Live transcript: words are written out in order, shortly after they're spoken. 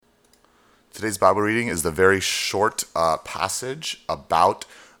Today's Bible reading is the very short passage about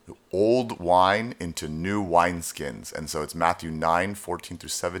old wine into new wineskins. And so it's Matthew 9:14 through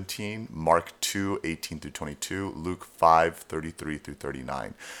 17, Mark 2:18 through 22, Luke 5:33 through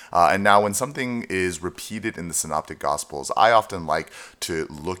 39. And now when something is repeated in the Synoptic Gospels, I often like to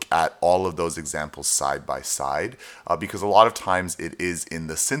look at all of those examples side by side because a lot of times it is in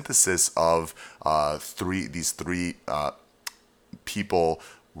the synthesis of these three people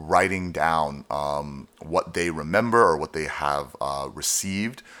writing down what they remember or what they have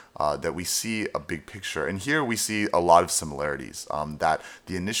received, that we see a big picture. And here we see a lot of similarities. That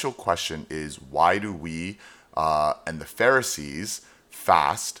the initial question is, why do we and the Pharisees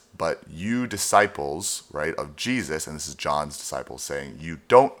fast, but you disciples, right, of Jesus, and this is John's disciples saying, you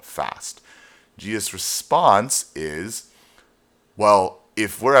don't fast? Jesus' response is, well,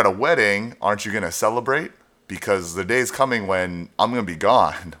 if we're at a wedding, aren't you going to celebrate? Because the day is coming when I'm going to be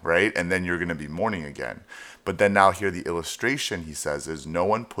gone, right? And then you're going to be mourning again. But then now here the illustration, he says, is no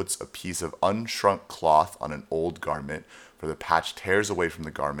one puts a piece of unshrunk cloth on an old garment, for the patch tears away from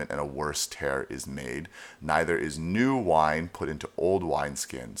the garment and a worse tear is made. Neither is new wine put into old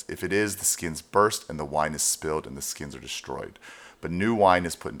wineskins. If it is, the skins burst and the wine is spilled and the skins are destroyed. But new wine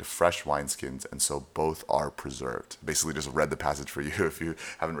is put into fresh wineskins, and so both are preserved. Basically just read the passage for you if you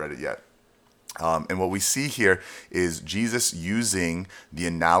haven't read it yet. And what we see here is Jesus using the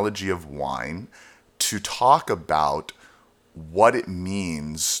analogy of wine to talk about what it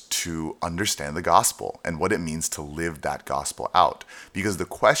means to understand the gospel and what it means to live that gospel out. Because the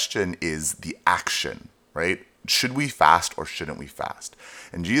question is the action, right? Should we fast or shouldn't we fast?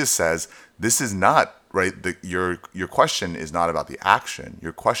 And Jesus says, this is not, right, your question is not about the action.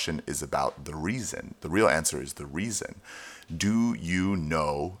 Your question is about the reason. The real answer is the reason. Do you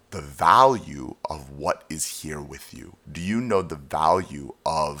know the value of what is here with you? Do you know the value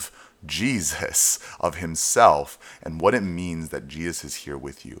of Jesus, of himself, and what it means that Jesus is here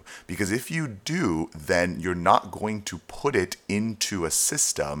with you? Because if you do, then you're not going to put it into a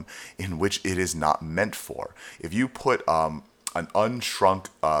system in which it is not meant for. If you put an unshrunk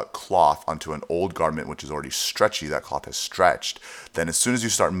cloth onto an old garment which is already stretchy, that cloth has stretched, then as soon as you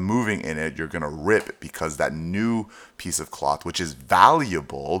start moving in it, you're going to rip because that new piece of cloth, which is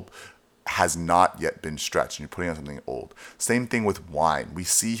valuable, has not yet been stretched, and you're putting on something old. Same thing with wine. We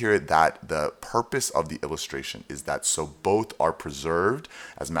see here that the purpose of the illustration is that so both are preserved,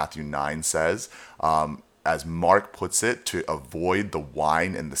 as Matthew 9 says, as Mark puts it, to avoid the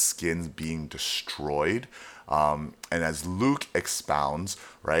wine and the skins being destroyed. And as Luke expounds,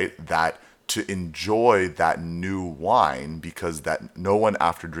 right, that to enjoy that new wine because that no one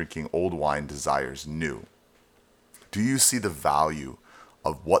after drinking old wine desires new. Do you see the value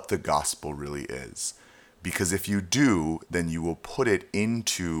of what the gospel really is? Because if you do, then you will put it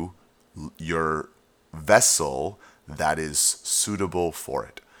into your vessel that is suitable for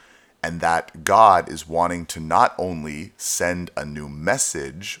it. And that God is wanting to not only send a new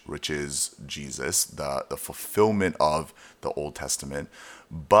message, which is Jesus, the fulfillment of the Old Testament,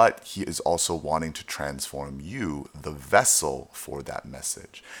 but he is also wanting to transform you, the vessel for that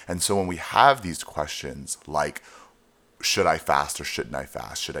message. And so when we have these questions like, should I fast or shouldn't I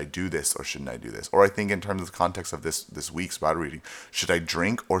fast? Should I do this or shouldn't I do this? Or I think in terms of the context of this week's Bible reading, should I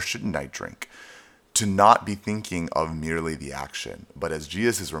drink or shouldn't I drink? To not be thinking of merely the action, but as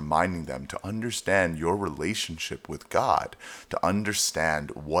Jesus is reminding them to understand your relationship with God, to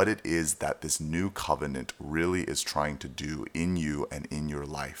understand what it is that this new covenant really is trying to do in you and in your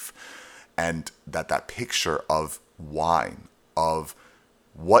life. And that picture of wine, of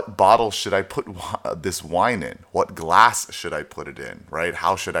what bottle should I put this wine in? What glass should I put it in, right?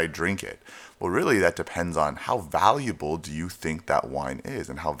 How should I drink it? Well, really, that depends on how valuable do you think that wine is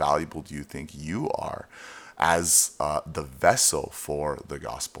and how valuable do you think you are as the vessel for the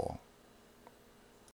gospel.